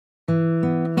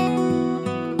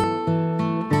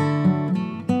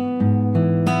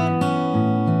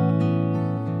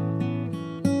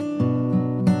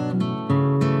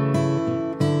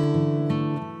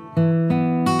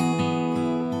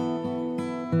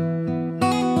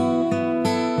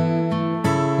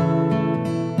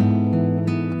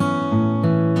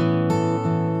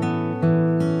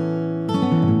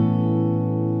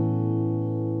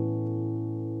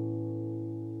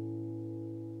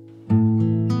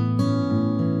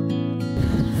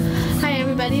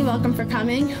everybody. Welcome for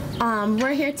coming.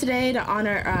 We're here today to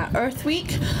honor Earth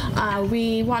Week.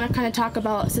 We want to kind of talk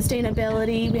about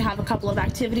sustainability. We have a couple of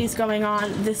activities going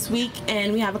on this week,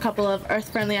 and we have a couple of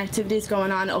earth-friendly activities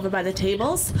going on over by the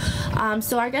tables.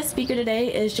 So our guest speaker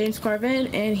today is James Corbin,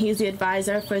 and he's the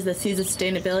advisor for the Seas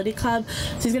Sustainability Club.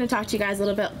 So he's going to talk to you guys a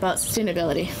little bit about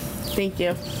sustainability. Thank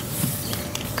you.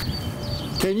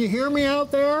 Can you hear me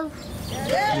out there?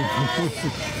 Yeah.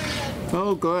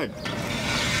 Oh, good.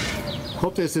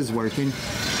 Hope this is working.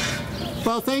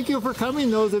 Well, thank you for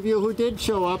coming, those of you who did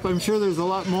show up. I'm sure there's a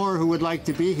lot more who would like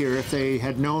to be here if they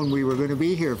had known we were going to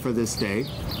be here for this day.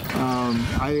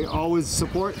 I always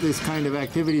support this kind of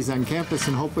activities on campus,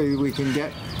 and hopefully we can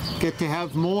get to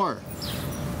have more.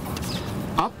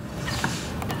 Up?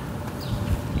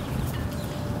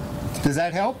 Does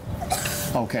that help?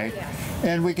 Okay.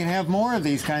 And we can have more of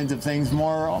these kinds of things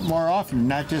more often,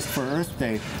 not just for Earth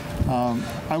Day.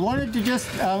 I wanted to just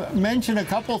mention a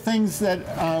couple things that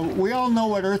we all know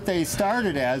what Earth Day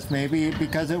started as, maybe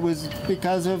because it was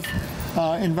because of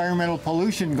environmental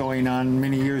pollution going on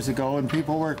many years ago, and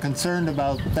people were concerned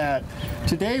about that.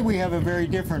 Today we have a very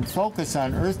different focus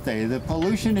on Earth Day. The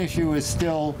pollution issue is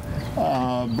still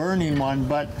a burning one,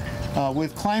 but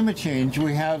with climate change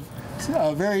we have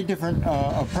a very different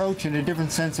approach and a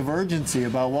different sense of urgency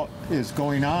about what is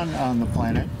going on the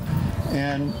planet.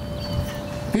 And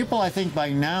people, I think,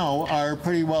 by now are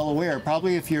pretty well aware.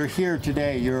 Probably if you're here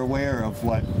today, you're aware of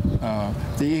what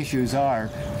the issues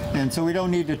are. And so we don't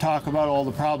need to talk about all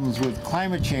the problems with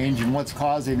climate change and what's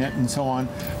causing it and so on.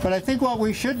 But I think what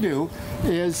we should do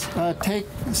is take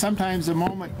sometimes a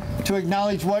moment to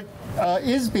acknowledge what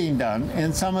is being done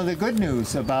and some of the good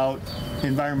news about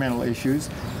environmental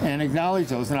issues, and acknowledge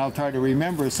those, and I'll try to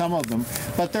remember some of them.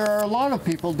 But there are a lot of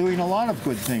people doing a lot of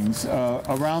good things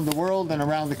around the world and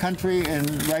around the country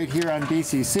and right here on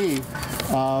BCC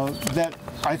that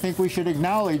I think we should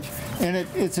acknowledge. And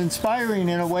it's inspiring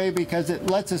in a way because it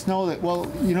lets us know that,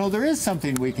 well, you know, there is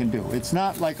something we can do. It's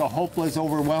not like a hopeless,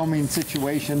 overwhelming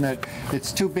situation that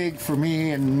it's too big for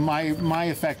me and my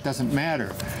effect doesn't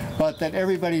matter. But that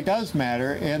everybody does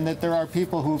matter, and that there are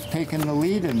people who've taken the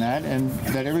lead in that, and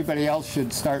that everybody else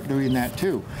should start doing that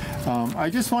too.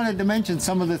 I just wanted to mention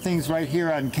some of the things right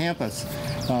here on campus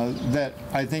that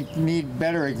I think need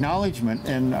better acknowledgement,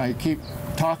 and I keep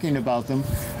talking about them.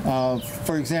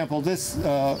 For example, this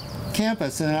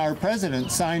campus and our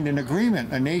president signed an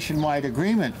agreement, a nationwide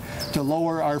agreement, to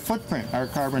lower our footprint, our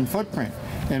carbon footprint.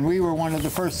 And we were one of the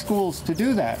first schools to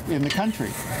do that in the country.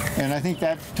 And I think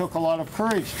that took a lot of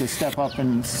courage to step up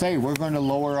and say, we're going to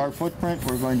lower our footprint,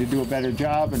 we're going to do a better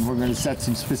job, and we're going to set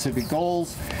some specific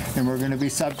goals, and we're going to be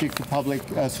subject to public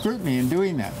scrutiny in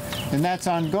doing that. And that's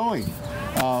ongoing.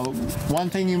 One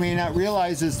thing you may not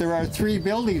realize is there are 3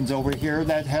 buildings over here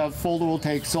that have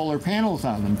photovoltaic solar panels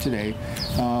on them today,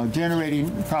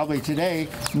 generating probably today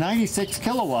 96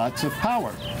 kilowatts of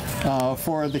power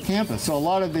for the campus. So a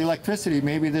lot of the electricity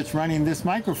maybe that's running this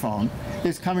microphone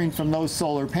is coming from those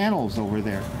solar panels over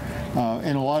there.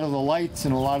 And a lot of the lights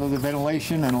and a lot of the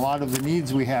ventilation and a lot of the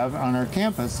needs we have on our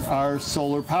campus are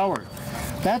solar powered.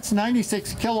 That's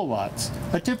 96 kilowatts.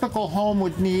 A typical home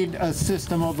would need a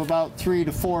system of about 3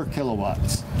 to 4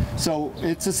 kilowatts. So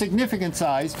it's a significant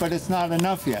size, but it's not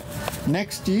enough yet.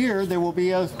 Next year, there will be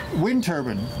a wind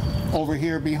turbine over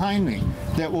here behind me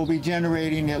that will be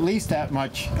generating at least that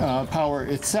much power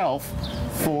itself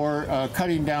for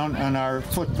cutting down on our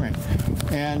footprint.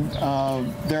 And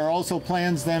there are also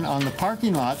plans then on the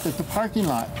parking lot, that the parking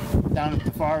lot down at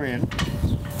the far end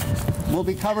will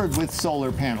be covered with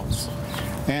solar panels.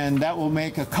 And that will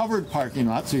make a covered parking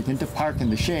lot so you can park in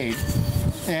the shade.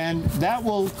 And that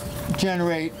will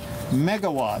generate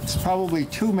megawatts, probably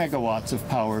 2 megawatts of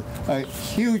power, a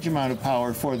huge amount of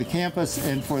power for the campus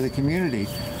and for the community,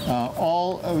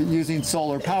 all using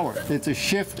solar power. It's a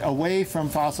shift away from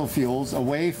fossil fuels,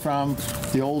 away from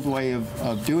the old way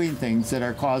of doing things that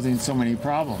are causing so many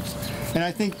problems. And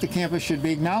I think the campus should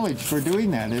be acknowledged for doing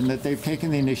that, and that they've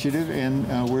taken the initiative,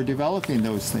 and we're developing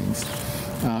those things.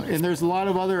 And there's a lot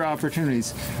of other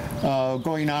opportunities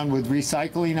going on with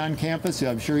recycling on campus.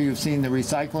 I'm sure you've seen the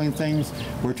recycling things.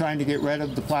 We're trying to get rid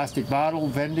of the plastic bottle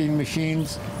vending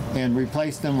machines and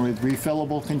replace them with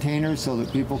refillable containers so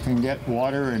that people can get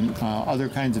water and other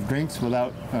kinds of drinks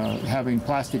without having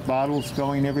plastic bottles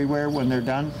going everywhere when they're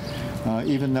done.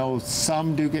 Even though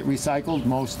some do get recycled,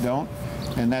 most don't.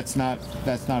 And that's not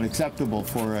acceptable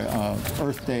for a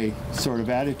Earth Day sort of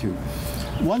attitude.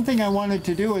 one thing I wanted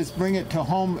to do is bring it to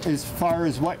home as far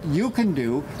as what you can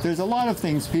do. There's a lot of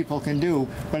things people can do,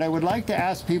 but I would like to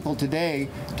ask people today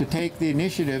to take the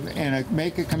initiative and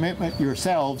make a commitment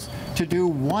yourselves to do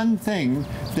one thing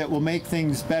that will make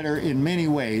things better in many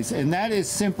ways. And that is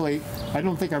simply, I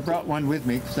don't think I brought one with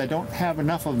me because I don't have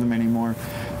enough of them anymore,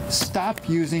 stop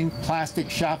using plastic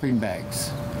shopping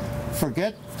bags.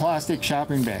 Forget plastic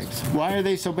shopping bags. Why are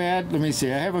they so bad? Let me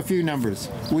see. I have a few numbers.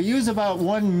 We use about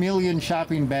 1 million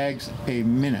shopping bags a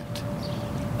minute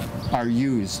are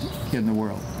used in the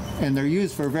world. And they're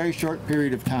used for a very short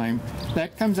period of time.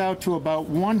 That comes out to about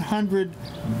 100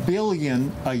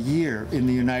 billion a year in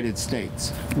the United States.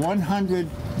 100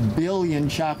 billion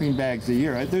shopping bags a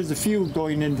year. There's a few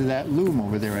going into that loom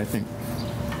over there, I think.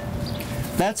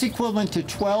 That's equivalent to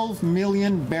 12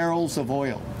 million barrels of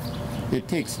oil. It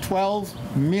takes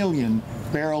 12 million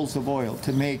barrels of oil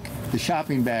to make the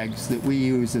shopping bags that we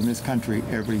use in this country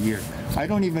every year. I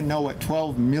don't even know what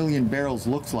 12 million barrels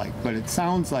looks like, but it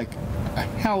sounds like a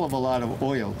hell of a lot of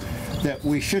oil that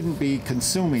we shouldn't be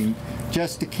consuming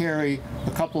just to carry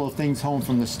a couple of things home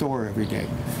from the store every day.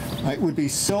 It would be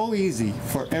so easy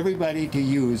for everybody to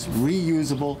use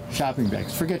reusable shopping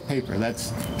bags. Forget paper,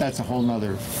 that's a whole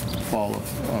nother ball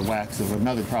of wax of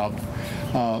another problem.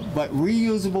 But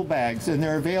reusable bags, and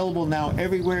they're available now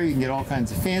everywhere. You can get all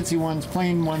kinds of fancy ones,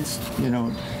 plain ones, you know,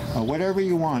 whatever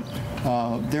you want.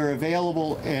 They're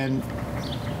available, and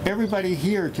everybody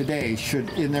here today should,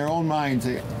 in their own minds,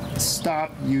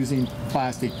 stop using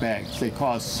plastic bags. They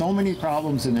cause so many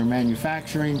problems in their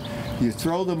manufacturing. You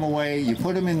throw them away, you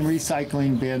put them in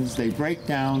recycling bins, they break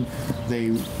down,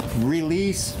 they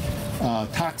release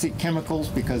toxic chemicals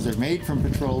because they're made from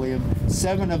petroleum.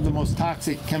 7 of the most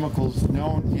toxic chemicals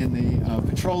known in the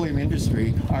petroleum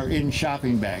industry are in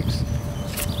shopping bags.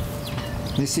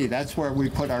 You see, that's where we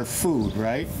put our food,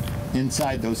 right?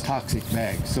 Inside those toxic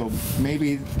bags. So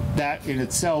maybe that in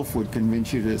itself would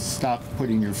convince you to stop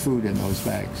putting your food in those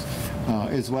bags,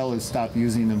 as well as stop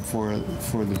using them for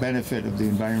the benefit of the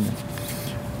environment.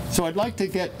 So I'd like to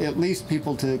get at least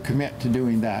people to commit to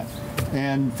doing that.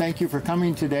 And thank you for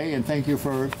coming today, and thank you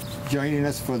for joining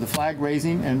us for the flag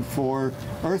raising and for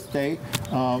Earth Day.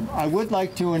 I would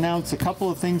like to announce a couple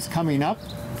of things coming up.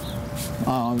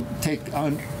 Take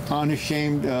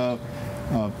unashamed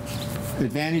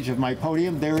advantage of my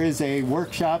podium. There is a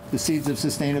workshop. The Seeds of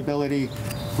Sustainability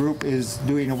group is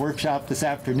doing a workshop this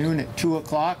afternoon at 2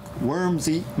 o'clock. Worms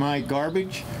Eat My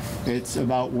Garbage. It's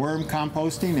about worm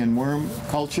composting and worm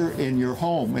culture in your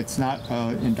home. It's not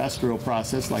an industrial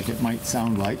process like it might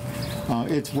sound like.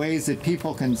 It's ways that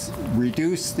people can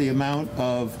reduce the amount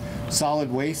of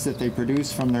solid waste that they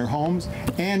produce from their homes,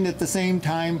 and at the same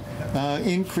time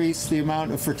increase the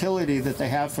amount of fertility that they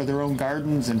have for their own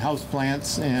gardens and house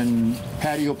plants and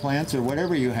patio plants or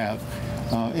whatever you have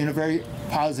in a very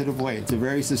positive way. It's a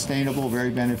very sustainable,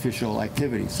 very beneficial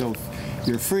activity. So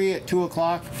you're free at 2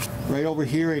 o'clock. Right over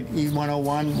here at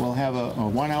E101, we'll have a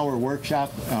 1-hour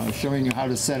workshop showing you how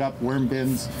to set up worm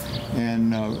bins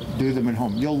and do them at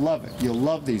home. You'll love it. You'll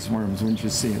love these worms when you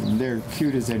see them. They're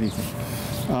cute as anything.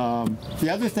 The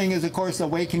other thing is, of course,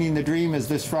 Awakening the Dream is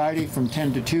this Friday from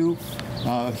 10 to 2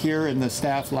 here in the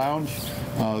staff lounge.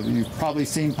 You've probably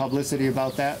seen publicity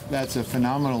about that. That's a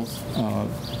phenomenal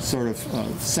sort of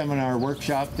seminar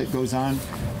workshop that goes on.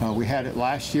 We had it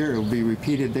last year. It will be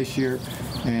repeated this year.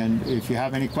 And if you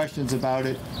have any questions about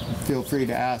it, feel free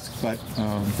to ask. But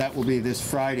that will be this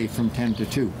Friday from 10 to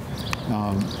 2.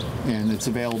 And it's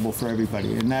available for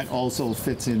everybody. And that also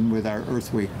fits in with our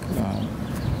Earth Week,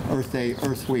 Earth Day,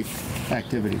 Earth Week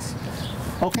activities.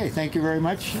 Okay, thank you very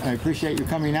much. I appreciate you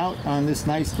coming out on this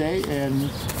nice day. And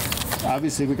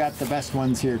obviously, we got the best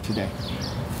ones here today.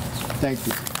 Thank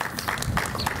you.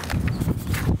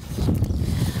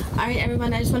 All right,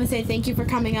 everyone, I just want to say thank you for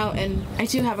coming out, and I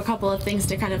do have a couple of things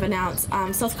to kind of announce.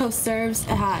 South Coast Serves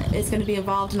is going to be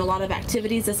involved in a lot of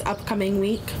activities this upcoming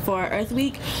week for Earth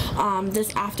Week.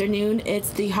 This afternoon,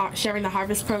 it's the Sharing the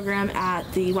Harvest program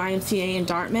at the YMCA in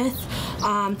Dartmouth.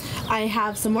 I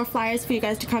have some more flyers for you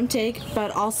guys to come take, but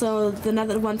also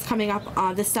another one's coming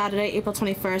up this Saturday, April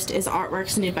 21st, is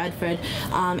Artworks in New Bedford.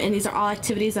 And these are all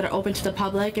activities that are open to the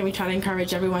public, and we try to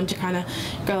encourage everyone to kind of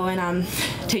go and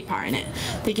take part in it.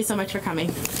 Thank you so much for coming.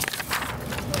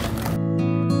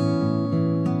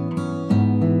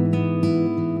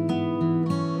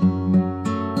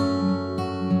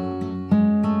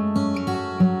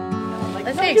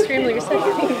 I say extremely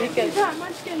recycling because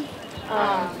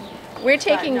we're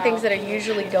taking things that are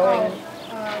usually going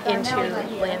into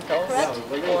landfills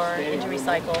or into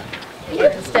recycle,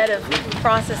 but instead of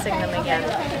processing them again,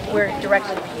 we're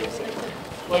directly reusing them.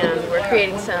 and we're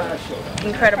creating some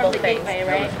incredible things.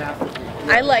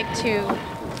 I like to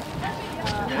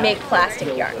make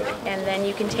plastic yarn, and then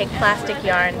you can take plastic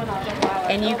yarn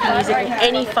and you can use it in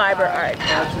any fiber art.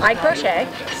 I crochet,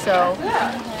 so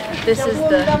this is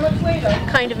the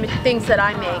kind of things that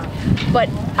I make, but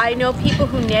I know people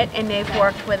who knit and they've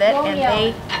worked with it and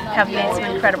they have made some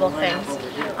incredible things.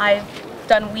 I've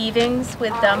done weavings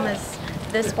with them, as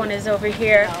this one is over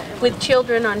here, with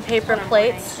children on paper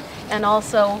plates, and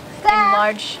also in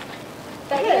large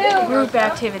group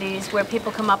activities where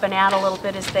people come up and add a little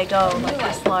bit as they go, like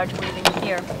this large weaving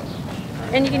here.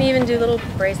 And you can even do little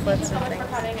bracelets and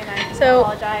things. So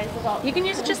you can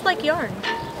use it just like yarn.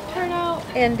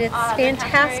 And it's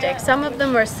fantastic. Some of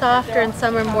them are softer and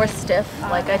some are more stiff.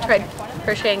 Like I tried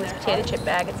crocheting this potato chip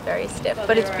bag, it's very stiff,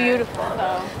 but it's beautiful.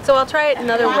 So I'll try it in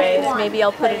other ways. Maybe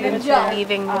I'll put it into the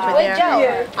weaving over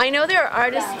there. I know there are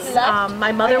artists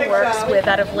my mother works with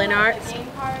out of Lynn Arts.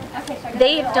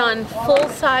 They've done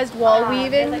full-sized wall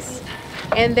weavings,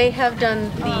 and they have done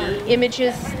the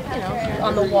images, you know,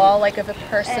 on the wall like of a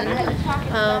person.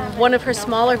 One of her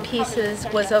smaller pieces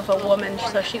was of a woman,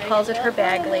 so she calls it her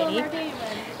bag lady.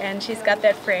 And she's got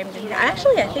that framed in here.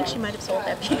 Actually, I think she might have sold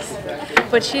that piece.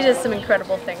 But she does some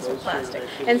incredible things with plastic.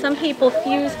 And some people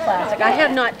fuse plastic. I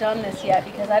have not done this yet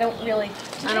because I don't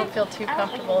feel too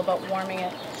comfortable about warming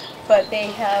it. But they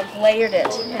have layered it,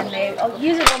 and they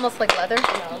use it almost like leather.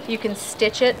 You can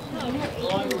stitch it,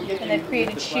 and they've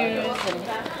created shoes. And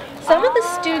some of the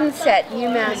students at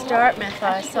UMass Dartmouth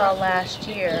I saw last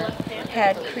year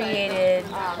had created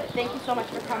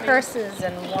purses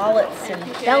and wallets and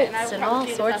belts and all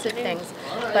sorts of things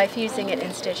by fusing it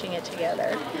and stitching it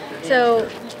together. So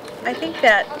I think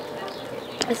that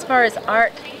as far as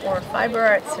art or fiber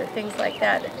arts or things like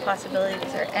that, the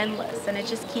possibilities are endless, and it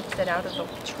just keeps it out of the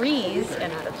trees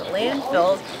and out of the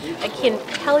landfills. I can't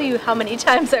tell you how many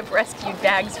times I've rescued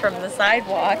bags from the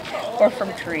sidewalk or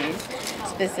from trees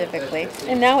specifically,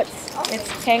 and now it's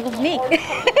tangled me.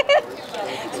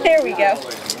 There we go.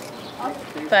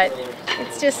 But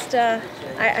it's just,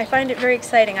 I find it very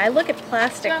exciting. I look at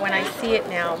plastic when I see it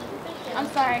now,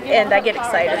 and I get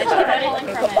excited about it.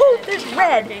 I go, oh, there's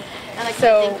red!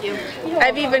 So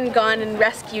I've even gone and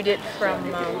rescued it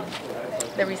from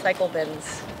the recycle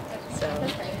bins. So,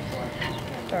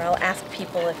 or I'll ask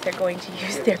people if they're going to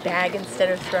use their bag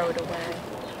instead of throw it away.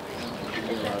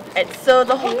 And so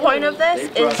the whole point of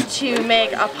this is to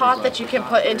make a pot that you can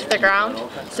put into the ground.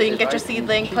 So you can get your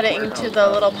seedling, put it into the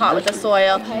little pot with the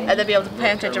soil, and then be able to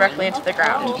plant it directly into the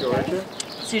ground.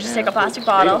 So you just take a plastic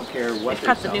bottle, you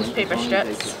cut the newspaper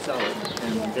strips,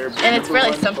 and it's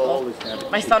really simple.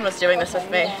 My son was doing this with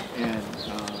me.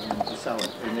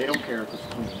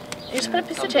 You just put a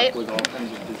piece of tape, you're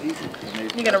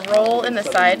going to roll in this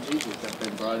side.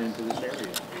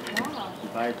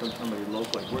 Buy it from somebody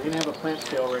locally. We're going to have a plant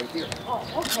sale right here. Oh,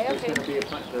 okay, okay. There's going to be a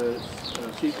plant, the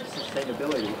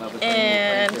sustainability of it.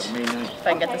 And if I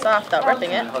can get this off without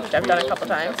ripping it, which I've done a couple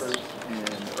times. And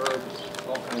herbs,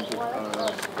 all kinds of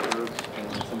herbs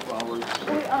and some flowers.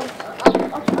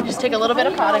 Just take a little bit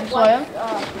of potting soil. So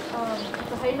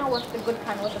how do you know what's the good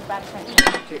kind, what's the bad kind?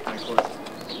 Take my course.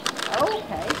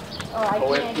 Okay. Oh, I can't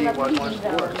OFD give up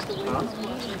 114.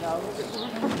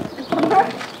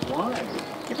 Why?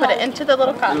 You put it into the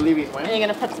little cup, You're and leaving when? you're going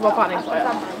to put some more potting soil.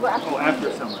 Oh,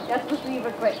 after summer. That's supposed to leave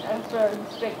it quick, after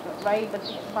strict, right? But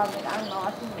probably, I don't know,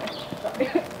 I think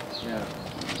Yeah.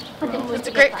 It's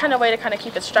a great kind of way to kind of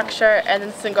keep its structure, and then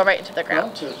it's going to go right into the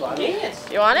ground. There's a lot of,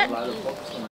 You want it? a lot of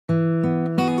books.